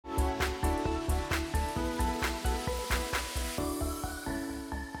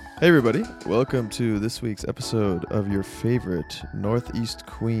Hey everybody, welcome to this week's episode of your favorite Northeast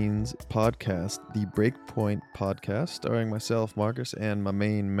Queens podcast, the Breakpoint podcast, starring myself, Marcus, and my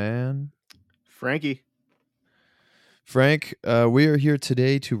main man, Frankie. Frank. We are here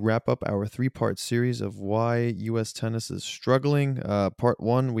today to wrap up our three-part series of why U.S. tennis is struggling. Part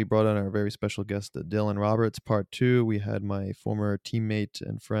one, we brought on our very special guest, Dylan Roberts. Part two, we had my former teammate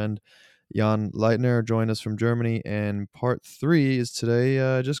and friend, Jan Leitner, join us from Germany. And part three is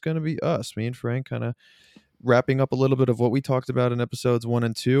today just going to be us, me and Frank, kind of wrapping up a little bit of what we talked about in episodes 1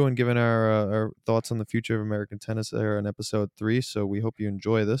 and 2 and giving our thoughts on the future of American tennis there in episode 3. So we hope you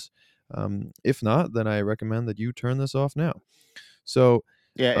enjoy this. If not, then I recommend that you turn this off now. So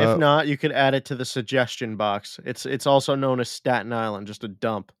Yeah, if not, you could add it to the suggestion box. It's also known as Staten Island, just a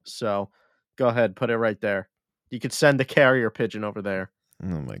dump. So go ahead, put it right there. You could send the carrier pigeon over there.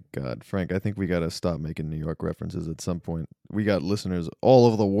 Oh my God, Frank, I think we got to stop making New York references at some point. We got listeners all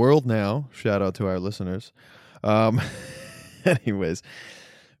over the world now. Shout out to our listeners. Anyways,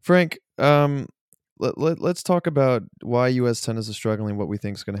 Frank, let's talk about why U.S. tennis is struggling, what we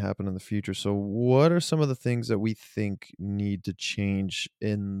think is going to happen in the future. So what are some of the things that we think need to change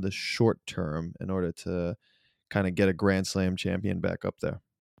in the short term in order to kind of get a Grand Slam champion back up there?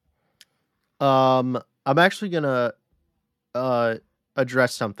 I'm actually gonna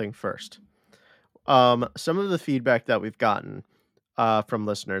address something first. Some of the feedback that we've gotten from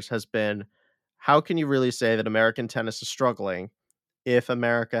listeners has been, how can you really say that American tennis is struggling if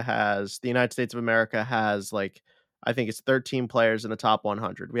the United States of America has, like, I think it's 13 players in the top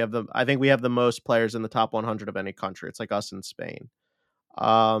 100. I think we have the most players in the top 100 of any country. It's like us in Spain.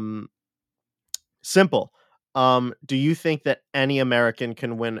 Um, Simple. Do you think that any American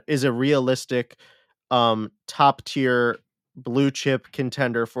can win? Is a realistic, top tier blue chip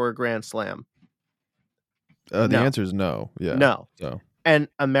contender for a Grand Slam? The No, answer is no. Yeah. no. So And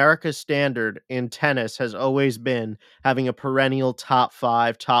America's standard in tennis has always been having a perennial top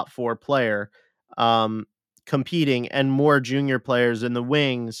 5, top 4 player, um, competing, and more junior players in the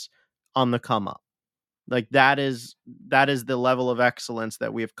wings on the come up. Like, that is the level of excellence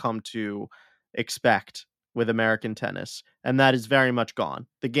that we have come to expect with American tennis, and that is very much gone.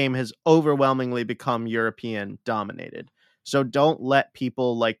 The game has overwhelmingly become European dominated. So don't let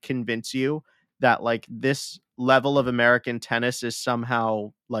people, like, convince you that, like, this level of American tennis is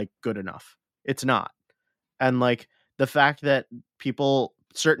somehow, like, good enough. It's not. And, like, the fact that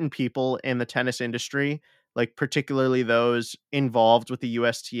certain people in the tennis industry, like, particularly those involved with the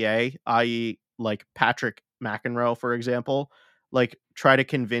USTA, i.e., like Patrick McEnroe, for example, like, try to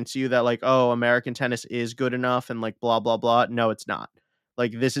convince you that, like, oh, American tennis is good enough and, like, blah blah blah. No, it's not.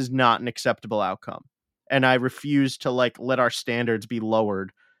 Like, this is not an acceptable outcome. And I refuse to, like, let our standards be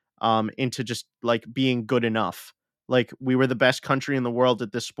lowered into just, like, being good enough. Like, we were the best country in the world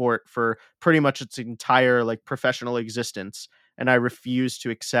at this sport for pretty much its entire, like, professional existence, and I refuse to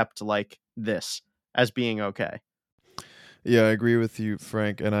accept, like, this as being okay. yeah, I agree with you,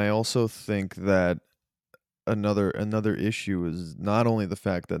 Frank, and I also think that another issue is not only the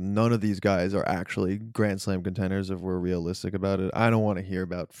fact that none of these guys are actually Grand Slam contenders if we're realistic about it. I don't want to hear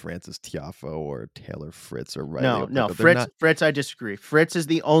about Francis Tiafoe or Taylor Fritz or Riley No, Opelka. They're not. Fritz, I disagree. Fritz is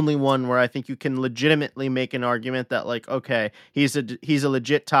the only one where I think you can legitimately make an argument that, like, okay, he's a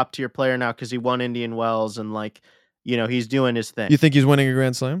legit top tier player now because he won Indian Wells and, like, he's doing his thing. You think he's winning a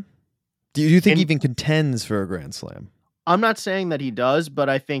Grand Slam? Do you think he And even contends for a Grand Slam? I'm not saying that he does, but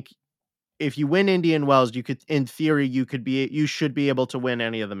I think if you win Indian Wells, in theory, you should be able to win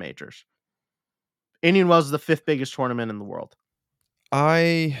any of the majors. Indian Wells is the 5th biggest tournament in the world. All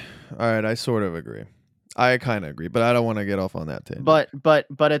right, I sort of agree. I kind of agree, but I don't want to get off on that tangent.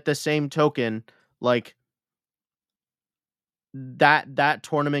 But at the same token, like, that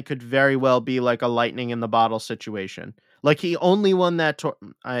tournament could very well be like a lightning in the bottle situation. Like, he only won that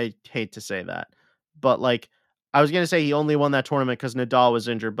I hate to say that, but, like, I was gonna say he only won that tournament because Nadal was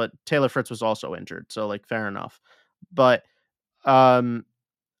injured, but Taylor Fritz was also injured, so, like, fair enough. But um,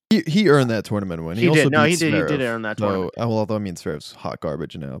 he earned that tournament win. He he also did. No, beat he did Zverev. earn that So, tournament. although I mean Zverev's hot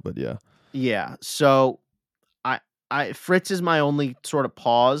garbage now, but yeah. Yeah. So Fritz is my only sort of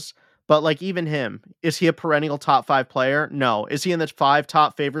pause. But, like, even him, is he a perennial top 5 player? No. Is he in the 5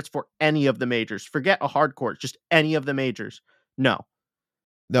 top favorites for any of the majors? Forget a hard court, just any of the majors. No.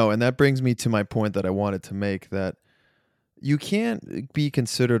 No, and that brings me to my point that I wanted to make, that you can't be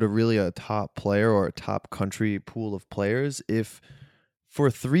considered a top player or a top country pool of players if for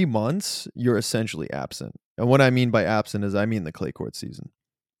 3 months you're essentially absent. And what I mean by absent is I mean the clay court season.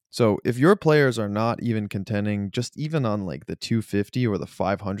 So if your players are not even contending, just even on like the 250 or the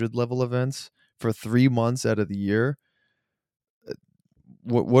 500 level events for 3 months out of the year,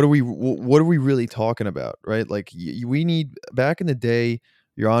 what are we really talking about, right? Like we need back in the day,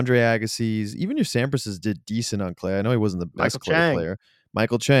 your Andre Agassi's, even your Sampras's did decent on clay. I know he wasn't the best Michael clay Chang, player.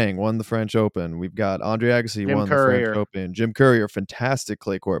 Michael Chang won the French Open. We've got Andre Agassi Jim won the French Courier. Open. Jim Courier, fantastic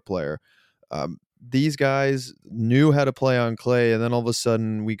clay court player. These guys knew how to play on clay, and then all of a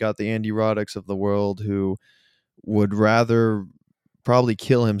sudden we got the Andy Roddick's of the world who would rather probably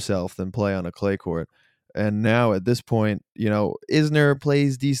kill himself than play on a clay court. And now at this point, Isner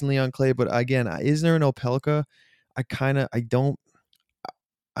plays decently on clay, but again, Isner and Opelka, I don't.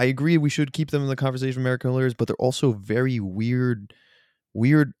 I agree we should keep them in the conversation of American players, but they're also very weird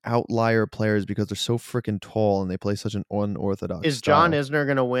outlier players because they're so freaking tall and they play such an unorthodox Is John style. Isner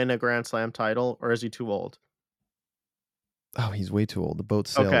going to win a Grand Slam title, or is he too old? Oh, he's way too old. The boat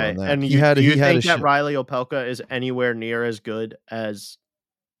sailed Okay, on that. and He you had do he you had a think that Riley Opelka is anywhere near as good as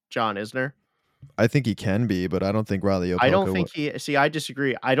John Isner? I think he can be, but I don't think Riley I don't Opelka. think he. See, I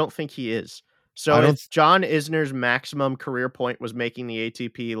disagree. I don't think he is. I So don't. if John Isner's maximum career point was making the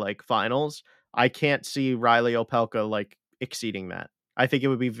ATP like finals, I can't see Riley Opelka like exceeding that. I think it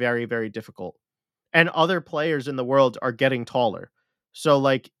would be very, very difficult. And other players in the world are getting taller. So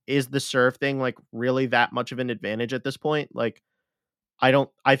like, is the serve thing like really that much of an advantage at this point? Like, I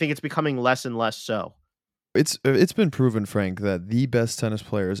think it's becoming less and less so. It's been proven, Frank, that the best tennis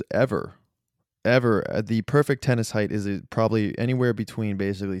players ever the perfect tennis height is probably anywhere between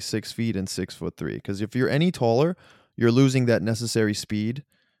basically 6 feet and 6'3". Because if you're any taller, you're losing that necessary speed.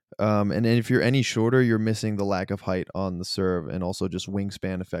 And then if you're any shorter, you're missing the lack of height on the serve and also just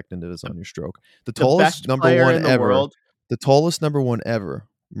wingspan effectiveness The, on your stroke. The the tallest best number player one in the ever, world, the tallest number one ever,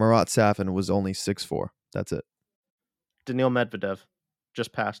 Marat Safin was only 6'4". That's it. Daniil Medvedev,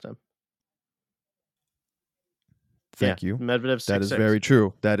 just passed him. Yeah, Thank you. Medvedev's That 6'6". is very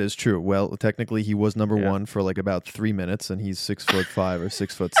true. That is true. Well, technically, he was number Yeah. one for like about 3 minutes, and he's 6'5" or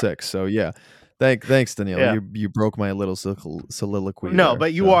 6'6". So yeah, thanks, Daniil. Yeah. You broke my little soliloquy. No, there,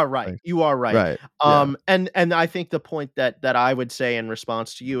 but you so are right. thanks. You are right. Right. Yeah. And I think the point that I would say in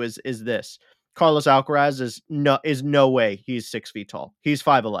response to you is this: Carlos Alcaraz is no way he's 6 feet tall. He's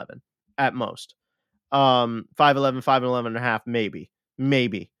 5'11" at most. 5'11", 5'11 and a half, maybe.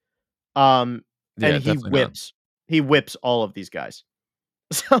 And Yeah. he Definitely not. whips all of these guys.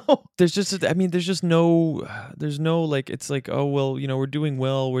 So There's just, I mean, there's no like, it's like, oh well, we're doing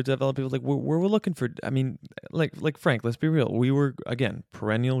well, we're developing, like we're looking for. I mean, like Frank, let's be real. We were again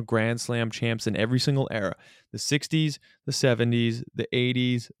perennial Grand Slam champs in every single era: the '60s, the '70s, the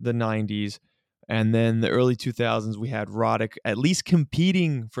 '80s, the '90s, and then the early 2000s. We had Roddick at least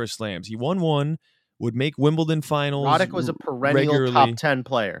competing for slams. He won one, would make Wimbledon finals. Roddick was a perennial regularly. top 10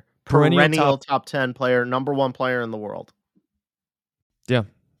 player. Perennial Top 10 player, number one player in the world. Yeah,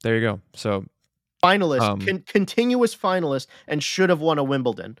 there you go. So finalist, continuous finalist, and should have won a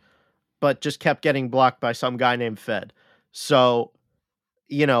Wimbledon, but just kept getting blocked by some guy named Fed. So,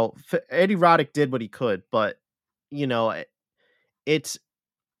 Eddie Roddick did what he could, but it's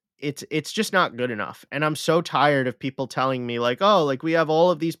just not good enough. And I'm so tired of people telling me like, oh, like we have all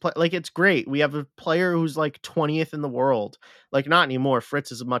of these like it's great. We have a player who's like 20th in the world. Like not anymore.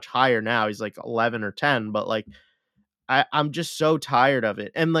 Fritz is much higher now. He's like 11 or 10, but like I'm just so tired of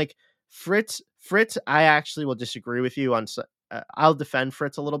it. And like Fritz, I actually will disagree with you on. I'll defend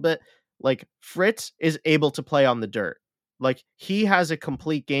Fritz a little bit. Like Fritz is able to play on the dirt. Like he has a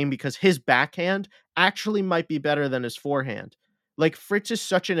complete game because his backhand actually might be better than his forehand. Like Fritz is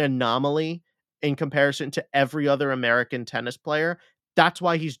such an anomaly in comparison to every other American tennis player. That's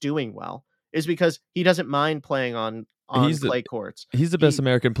why he's doing well. Is because he doesn't mind playing on clay courts. He's the best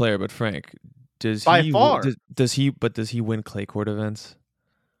American player, but Frank, does he win clay court events?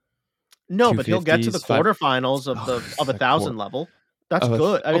 No, but he'll get to the quarterfinals of the 1,000 level. That's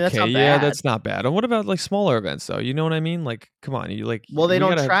good. I mean, that's not bad. Yeah, that's not bad. And what about like smaller events though? You know what I mean? Like, come on, well, they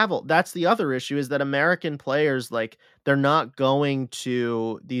don't travel. That's the other issue is that American players, like, they're not going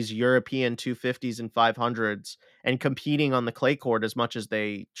to these European 250s and 500s and competing on the clay court as much as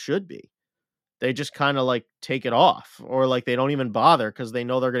they should be. They just kind of like take it off, or like they don't even bother because they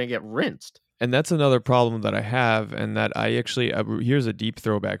know they're going to get rinsed. And that's another problem that I have, and that I actually, here's a deep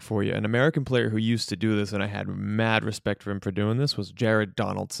throwback for you. An American player who used to do this, and I had mad respect for him for doing this, was Jared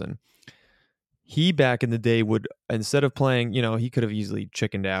Donaldson. He, back in the day, would, instead of playing, he could have easily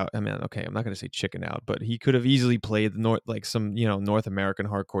chickened out. I mean, okay, I'm not going to say chickened out, but he could have easily played some North American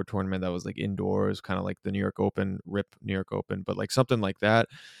hardcore tournament that was like indoors, kind of like the New York Open, RIP New York Open, but like something like that.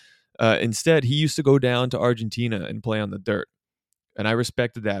 Instead, he used to go down to Argentina and play on the dirt. And I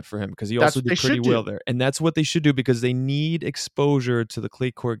respected that for him because he That's also what they did pretty should well do. there. And that's what they should do because they need exposure to the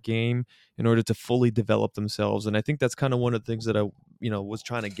clay court game in order to fully develop themselves. And I think that's kind of one of the things that I, was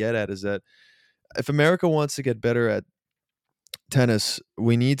trying to get at is that if America wants to get better at tennis,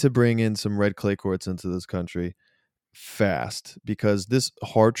 we need to bring in some red clay courts into this country fast because this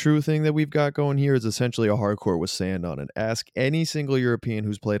hard true thing that we've got going here is essentially a hard court with sand on it. Ask any single European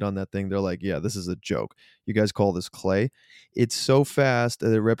who's played on that thing. They're like, yeah, this is a joke. You guys call this clay. It's so fast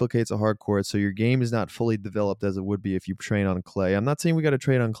that it replicates a hard court. So your game is not fully developed as it would be if you train on clay. I'm not saying we got to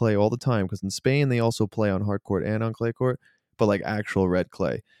train on clay all the time because in Spain, they also play on hard court and on clay court, but like actual red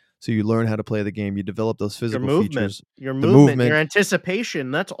clay. So you learn how to play the game. You develop those physical features, Your the movement, your movement, anticipation,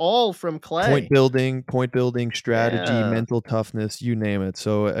 that's all from clay. point building, strategy, Yeah. mental toughness, you name it.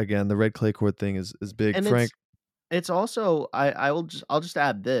 So again, the red clay court thing is big. And Frank, it's also I'll just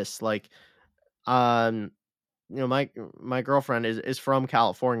add this, like, um, my girlfriend is from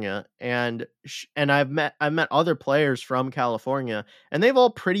California, and I've met other players from California, and they've all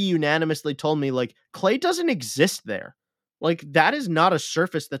pretty unanimously told me, like, clay doesn't exist there. Like, that is not a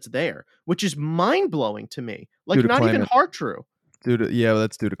surface that's there, which is mind-blowing to me. due Like, to not even climate, hard true.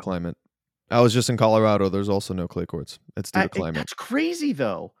 that's due to climate. I was just in Colorado. There's also no clay courts. It's due to climate. That's crazy,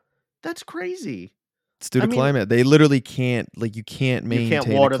 though. That's crazy. It's due I to mean, climate. They literally can't you can't you can't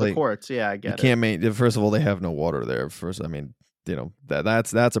maintain a water the clay. courts. Yeah, I You get it. can't maintain. First of all, they have no water there. First, I mean,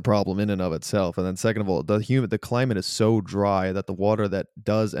 that's a problem in and of itself. And then second of all, the climate is so dry that the water that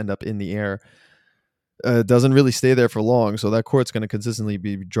does end up in the air doesn't really stay there for long, so that court's going to consistently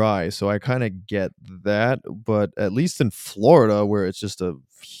be dry. So I kind of get that, but at least in Florida, where it's just a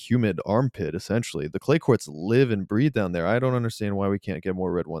humid armpit, essentially, the clay courts live and breathe down there. I don't understand why we can't get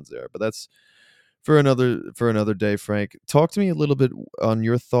more red ones there, but that's for another day. Frank, talk to me a little bit on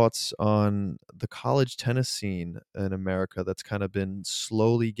your thoughts on the college tennis scene in America. That's kind of been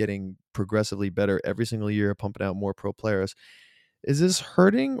slowly getting progressively better every single year, pumping out more pro players. Is this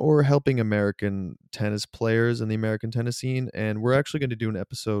hurting or helping American tennis players in the American tennis scene? And we're actually going to do an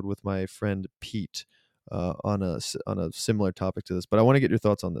episode with my friend Pete on a similar topic to this. But I want to get your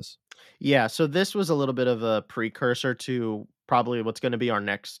thoughts on this. Yeah, so this was a little bit of a precursor to probably what's gonna be our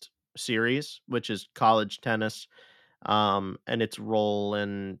next series, which is college tennis, and its role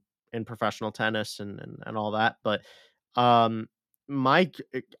in professional tennis and all that, but, um,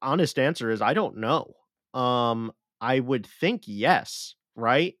 honest answer is I don't know. Um, I would think yes,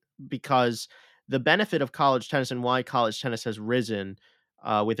 right? Because the benefit of college tennis and why college tennis has risen,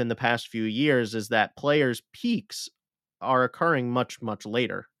 within the past few years is that players' peaks are occurring much, much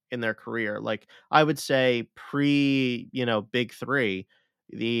later in their career. Like, I would say pre, big 3,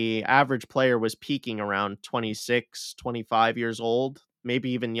 the average player was peaking around 26, 25 years old,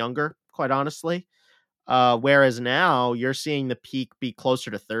 maybe even younger, quite honestly. Whereas now you're seeing the peak be closer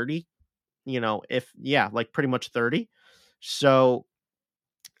to 30, if yeah, like pretty much 30. So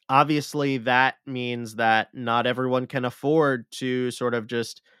obviously that means that not everyone can afford to sort of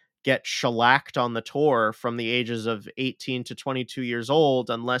just get shellacked on the tour from the ages of 18 to 22 years old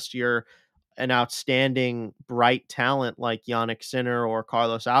unless you're an outstanding bright talent like Yannick Sinner or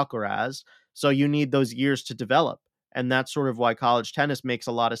Carlos Alcaraz. So you need those years to develop. And that's sort of why college tennis makes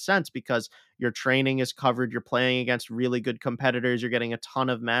a lot of sense because your training is covered, you're playing against really good competitors, you're getting a ton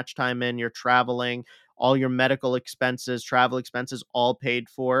of match time in, you're traveling, all your medical expenses, travel expenses all paid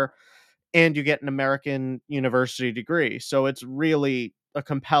for, and you get an American university degree. So it's really a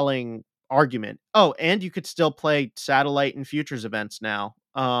compelling argument. Oh, and you could still play satellite and futures events now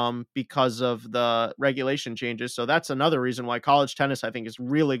because of the regulation changes. So that's another reason why college tennis I think is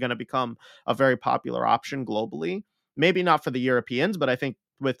really going to become a very popular option globally. Maybe not for the Europeans, but I think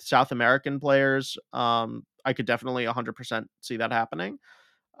with South American players, I could definitely 100% see that happening.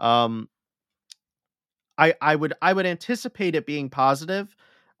 Um, I would anticipate it being positive.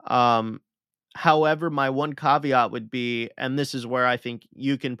 Um, However, my one caveat would be, and this is where I think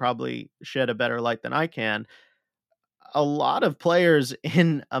you can probably shed a better light than I can. A lot of players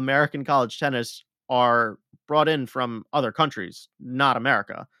in American college tennis are brought in from other countries, not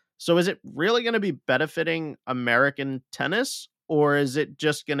America. So is it really going to be benefiting American tennis, or is it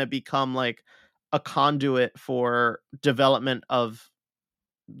just going to become like a conduit for development of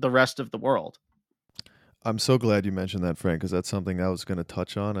the rest of the world? I'm so glad you mentioned that, Frank, because that's something I was going to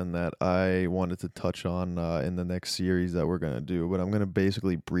touch on and that I wanted to touch on in the next series that we're going to do. But I'm going to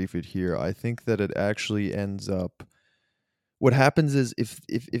basically brief it here. I think that it actually ends up. What happens is if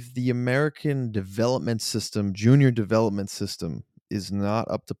the American development system, junior development system, is not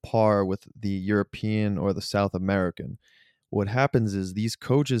up to par with the European or the South American, what happens is these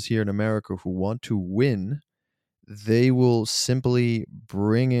coaches here in America who want to win they will simply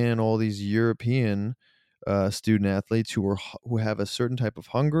bring in all these European student athletes who have a certain type of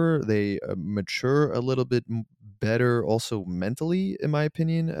hunger. They mature a little bit better, also mentally, in my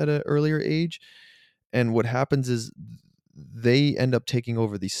opinion, at an earlier age. And what happens is they end up taking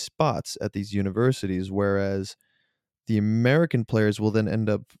over these spots at these universities, whereas the American players will then end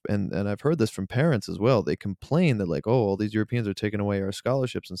up, and I've heard this from parents as well. They complain that like, oh, all these Europeans are taking away our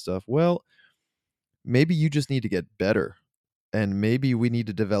scholarships and stuff. Well, maybe you just need to get better, and maybe we need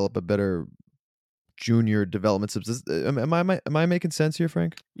to develop a better junior development substance. Am I making sense here,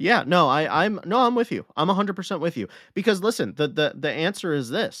 Frank? Yeah, no, I'm with you. I'm 100% with you. Because listen, the answer is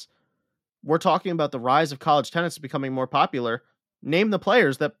this. We're talking about the rise of college tennis becoming more popular. Name the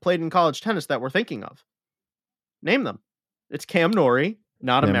players that played in college tennis that we're thinking of. Name them. It's Cam Norrie,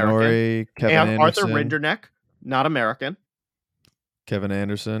 not Cam American. Norrie, Kevin And Arthur Anderson, Rinderknecht, not American. Kevin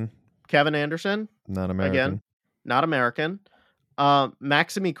Anderson, Kevin Anderson, not again, American. not American.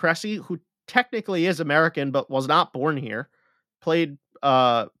 Maxime Cressy, who technically is American but was not born here, played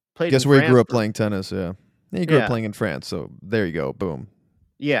played in Guess where he France. grew up playing tennis? Yeah, he grew up playing in France. So there you go. Boom.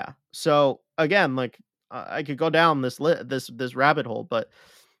 Yeah. So again, like I could go down this rabbit hole, but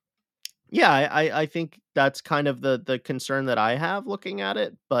yeah, I think that's kind of the concern that I have looking at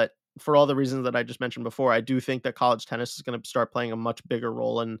it. But for all the reasons that I just mentioned before, I do think that college tennis is going to start playing a much bigger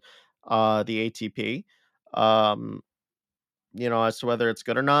role in the ATP. Um, as to whether it's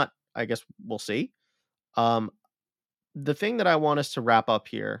good or not, I guess we'll see. Um, the thing that I want us to wrap up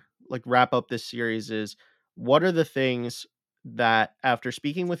here, like wrap up this series, is what are the things that, after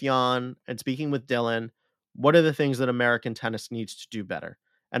speaking with Jan and speaking with Dylan, what are the things that American tennis needs to do better?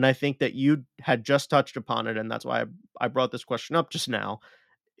 And I think that you had just touched upon it, and that's why I brought this question up just now,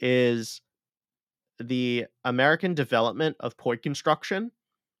 is the American development of point construction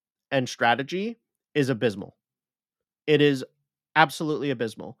and strategy is abysmal. It is absolutely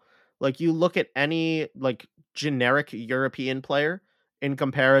abysmal. Like, you look at any, like, generic European player in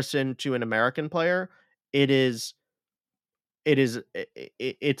comparison to an American player, it is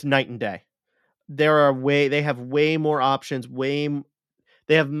it's night and day. They have way more options,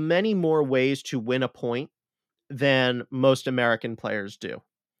 they have many more ways to win a point than most American players do.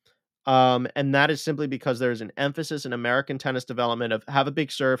 And that is simply because there's an emphasis in American tennis development of have a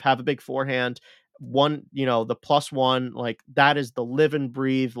big serve, have a big forehand, the plus one, like that is the live and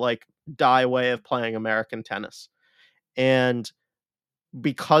breathe, like die way of playing American tennis. And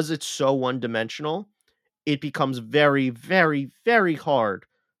because it's so one dimensional, it becomes very, very, very hard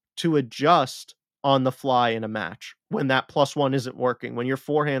to adjust on the fly in a match when that plus one isn't working, when your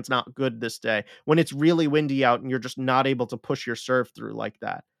forehand's not good this day, when it's really windy out and you're just not able to push your serve through like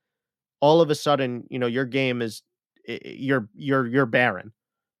that. All of a sudden, your game is you're barren,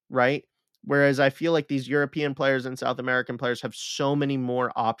 right? Whereas I feel like these European players and South American players have so many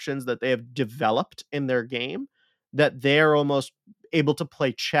more options that they have developed in their game that they're almost able to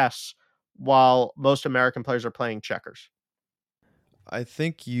play chess while most American players are playing checkers. I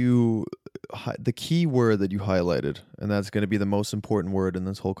think the key word that you highlighted, and that's going to be the most important word in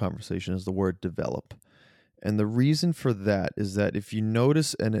this whole conversation, is the word develop. And the reason for that is that if you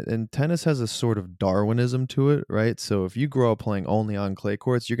notice, and tennis has a sort of Darwinism to it, right? So if you grow up playing only on clay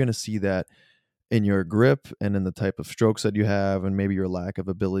courts, you're going to see that in your grip and in the type of strokes that you have, and maybe your lack of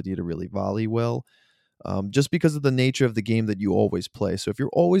ability to really volley well, just because of the nature of the game that you always play. So if you're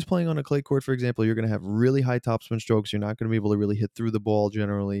always playing on a clay court, for example, you're going to have really high topspin strokes. You're not going to be able to really hit through the ball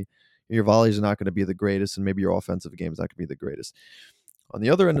generally. Your volleys are not going to be the greatest, and maybe your offensive game is not going to be the greatest. On the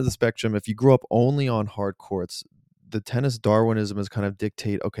other end of the spectrum, if you grew up only on hard courts, the tennis Darwinism is kind of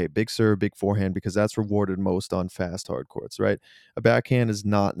dictate, okay, big serve, big forehand, because that's rewarded most on fast hard courts, right? A backhand is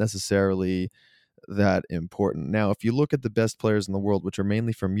not necessarily that important. Now, if you look at the best players in the world, which are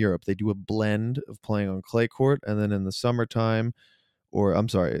mainly from Europe, they do a blend of playing on clay court, and then in the summertime, or I'm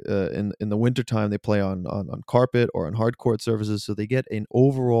sorry, in the wintertime, they play on carpet or on hard court surfaces. So they get an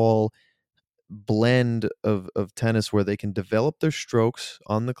overall blend of tennis where they can develop their strokes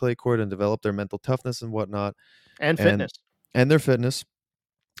on the clay court and develop their mental toughness and whatnot, And and fitness. their fitness.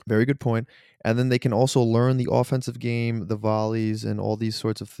 Very good point. And then they can also learn the offensive game, the volleys, and all these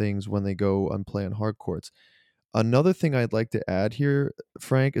sorts of things when they go and play on hard courts. Another thing I'd like to add here,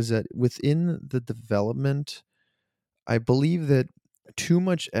 Frank, is that within the development, I believe that too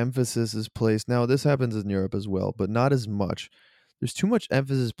much emphasis is placed. Now, this happens in Europe as well, but not as much. There's too much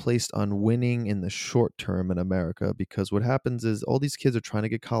emphasis placed on winning in the short term in America, because what happens is all these kids are trying to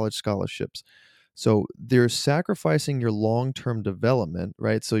get college scholarships. So they're sacrificing your long term development,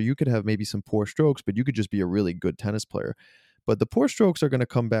 right? So you could have maybe some poor strokes, but you could just be a really good tennis player. But the poor strokes are going to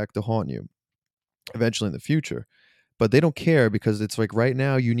come back to haunt you eventually in the future. but they don't care because it's like right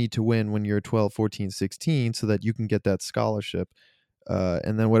now you need to win when you're 12, 14, 16 so that you can get that scholarship.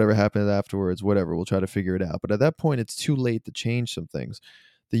 And then whatever happens afterwards, whatever, we'll try to figure it out. But at that point, it's too late to change some things.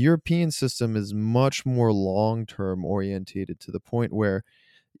 The European system is much more long term orientated to the point where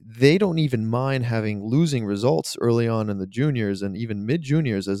they don't even mind having losing results early on in the juniors and even mid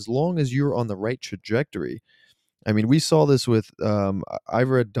juniors as long as you're on the right trajectory. I mean, we saw this with I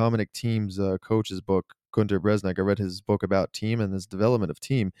read Dominic Thiem's coach's book, Gunter Bresnik. I read his book about team and his development of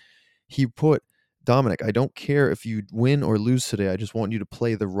team. He put, Dominic, I don't care if you win or lose today. I just want you to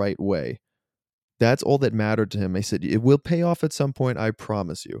play the right way. That's all that mattered to him. He said, it will pay off at some point, I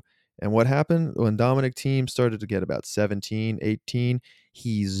promise you. And what happened when Dominic Thiem started to get about 17, 18,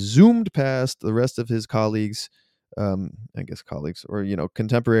 he zoomed past the rest of his colleagues, I guess colleagues or,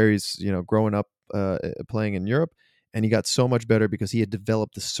 contemporaries, growing up playing in Europe. And he got so much better because he had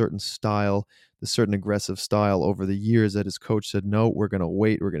developed a certain style, the certain aggressive style over the years that his coach said, no, we're going to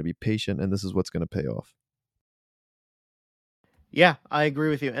wait, we're going to be patient, and this is what's going to pay off. Yeah, I agree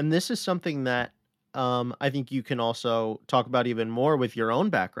with you. And this is something that I think you can also talk about even more with your own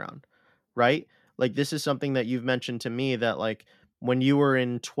background, right? Like, this is something that you've mentioned to me that, like, when you were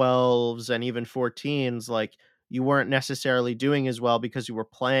in 12s and even 14s, like, you weren't necessarily doing as well because you were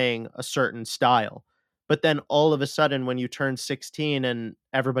playing a certain style. But then all of a sudden, when you turned 16 and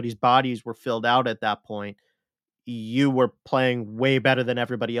everybody's bodies were filled out at that point, you were playing way better than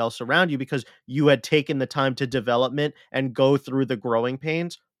everybody else around you because you had taken the time to development and go through the growing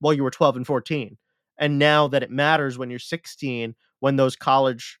pains while you were 12 and 14. And now that it matters when you're 16, when those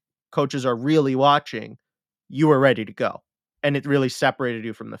college coaches are really watching, you were ready to go. And it really separated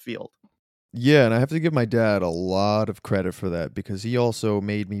you from the field. Yeah, and I have to give my dad a lot of credit for that because he also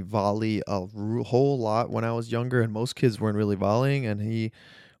made me volley a whole lot when I was younger, and most kids weren't really volleying. And he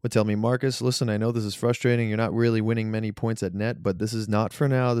would tell me, Marcus, listen, I know this is frustrating. You're not really winning many points at net, but this is not for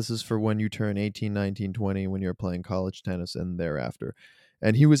now. This is for when you turn 18, 19, 20, when you're playing college tennis and thereafter.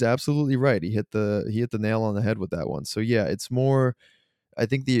 And he was absolutely right. He hit the nail on the head with that one. So yeah, it's more. I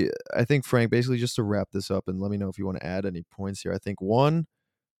think Frank, basically just to wrap this up, and let me know if you want to add any points here. I think one,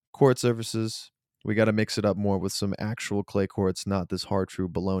 court surfaces. We got to mix it up more with some actual clay courts, not this hard true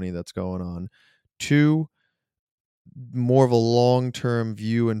baloney that's going on. Two, more of a long term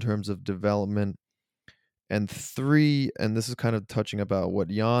view in terms of development. And three, and this is kind of touching about what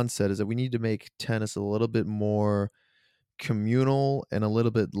Jan said, is that we need to make tennis a little bit more communal and a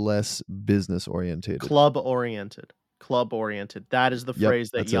little bit less business orientated. Club oriented. Club oriented. That is the Yep, phrase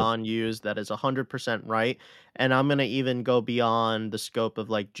that that's it. Jan used. That is 100% right. And I'm going to even go beyond the scope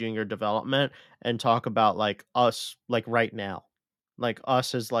of like junior development and talk about like us, like right now, like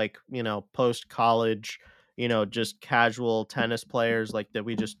us as like, post college, just casual tennis players, like that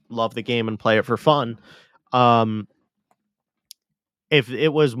we just love the game and play it for fun. Um, if it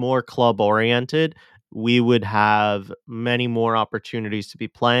was more club oriented, we would have many more opportunities to be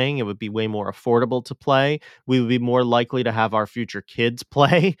playing. It would be way more affordable to play. We would be more likely to have our future kids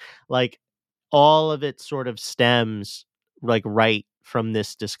play. Like, all of it sort of stems like right from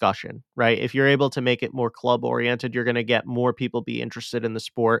this discussion, right? If you're able to make it more club oriented, you're going to get more people be interested in the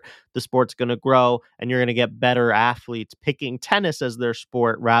sport. The sport's going to grow and you're going to get better athletes picking tennis as their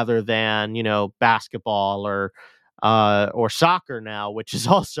sport rather than, basketball or soccer now, which is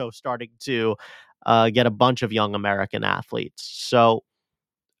also starting to get a bunch of young American athletes. So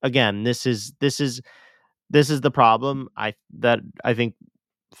again, this is the problem I think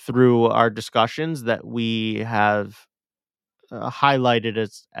through our discussions that we have highlighted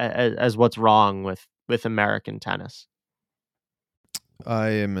as what's wrong with American tennis. I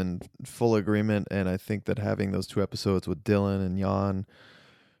am in full agreement, and I think that having those two episodes with Dylan and Jan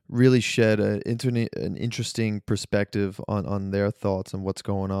really shed an interesting perspective on their thoughts and what's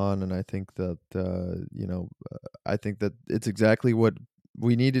going on. And I think that I think that it's exactly what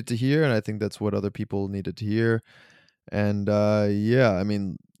we needed to hear, and I think that's what other people needed to hear. And yeah, I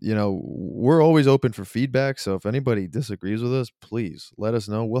mean, we're always open for feedback. So if anybody disagrees with us, please let us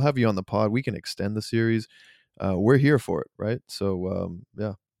know. We'll have you on the pod. We can extend the series. We're here for it, right? So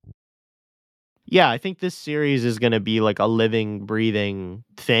yeah. Yeah, I think this series is going to be like a living, breathing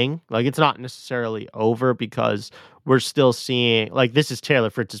thing. Like, it's not necessarily over because we're still seeing, like, this is Taylor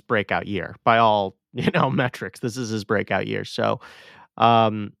Fritz's breakout year by all metrics. This is his breakout year. So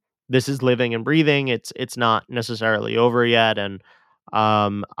um, this is living and breathing. It's not necessarily over yet, and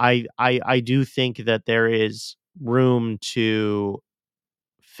I do think that there is room to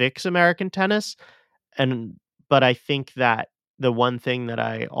fix American tennis, and but I think that the one thing that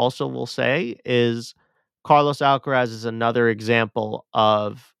I also will say is Carlos Alcaraz is another example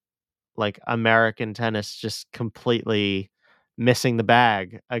of like American tennis just completely missing the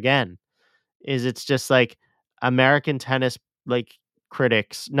bag again. Is it's just like American tennis, like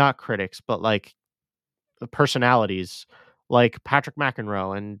critics, not critics, but like personalities like Patrick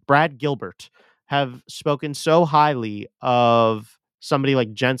McEnroe and Brad Gilbert have spoken so highly of somebody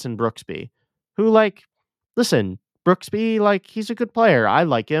like Jensen Brooksby, who, like, listen, Brooksby, like, he's a good player. I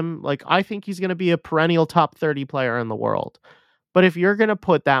like him. Like, I think he's going to be a perennial top 30 player in the world. But if you're going to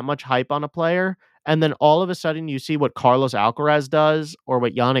put that much hype on a player and then all of a sudden you see what Carlos Alcaraz does or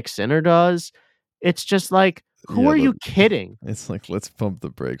what Yannick Sinner does, it's just like, who Yeah, are you kidding? it's like, let's pump the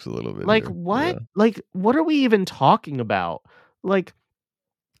brakes a little bit Like, here. what? Yeah. Like, what are we even talking about? Like,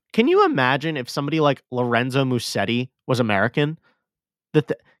 can you imagine if somebody like Lorenzo Musetti was American?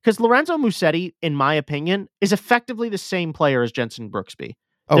 Because Lorenzo Musetti, in my opinion, is effectively the same player as Jensen Brooksby.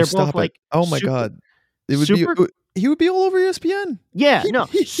 Oh, They're both stop it. like Oh my super, god. It would be super. he would be all over ESPN. Yeah, no,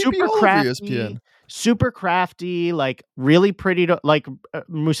 He'd be all over ESPN. super crafty, like really pretty to like.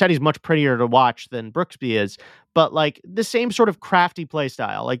 Musetti's much prettier to watch than Brooksby is, but like the same sort of crafty play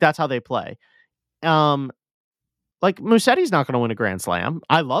style. Like that's how they play. Um, Like, Musetti's not gonna win a Grand Slam.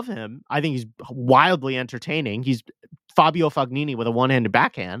 I love him. I think he's wildly entertaining. He's Fabio Fognini with a one-handed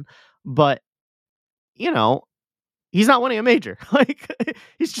backhand, but, you know, he's not winning a major. Like,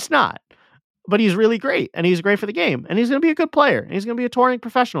 he's just not. But he's really great, and he's great for the game, and he's gonna be a good player, and he's gonna be a touring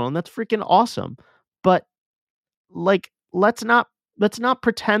professional, and that's freaking awesome. But, like, let's not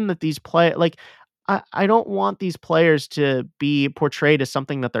pretend that these I don't want these players to be portrayed as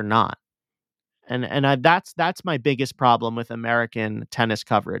something that they're not. That's my biggest problem with American tennis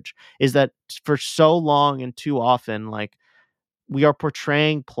coverage is that for so long and too often, like, we are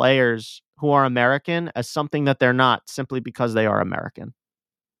portraying players who are American as something that they're not simply because they are American.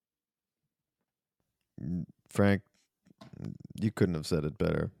 Frank, you couldn't have said it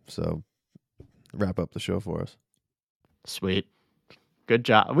better. So wrap up the show for us. Sweet. Good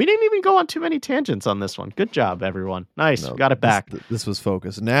job. We didn't even go on too many tangents on this one. Good job, everyone. Nice. No, We got it back. This was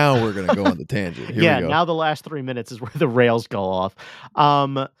focused. Now we're gonna go on the tangent. Here Yeah, we go. now the last 3 minutes is where the rails go off.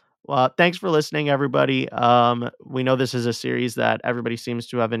 Well, thanks for listening, everybody. We know this is a series that everybody seems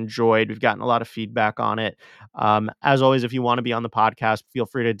to have enjoyed. We've gotten a lot of feedback on it. As always, if you want to be on the podcast, feel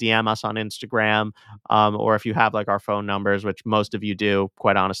free to DM us on Instagram, or if you have like our phone numbers, which most of you do,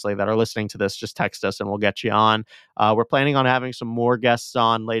 quite honestly, that are listening to this, just text us and we'll get you on. We're planning on having some more guests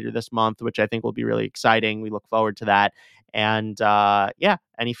on later this month, which I think will be really exciting. We look forward to that. And yeah,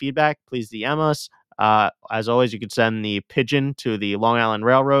 any feedback, please DM us. As always, you could send the pigeon to the Long Island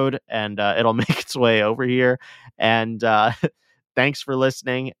Railroad and it'll make its way over here. And thanks for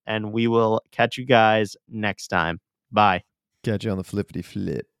listening, and we will catch you guys next time. Bye. Catch you on the flippity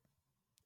flip.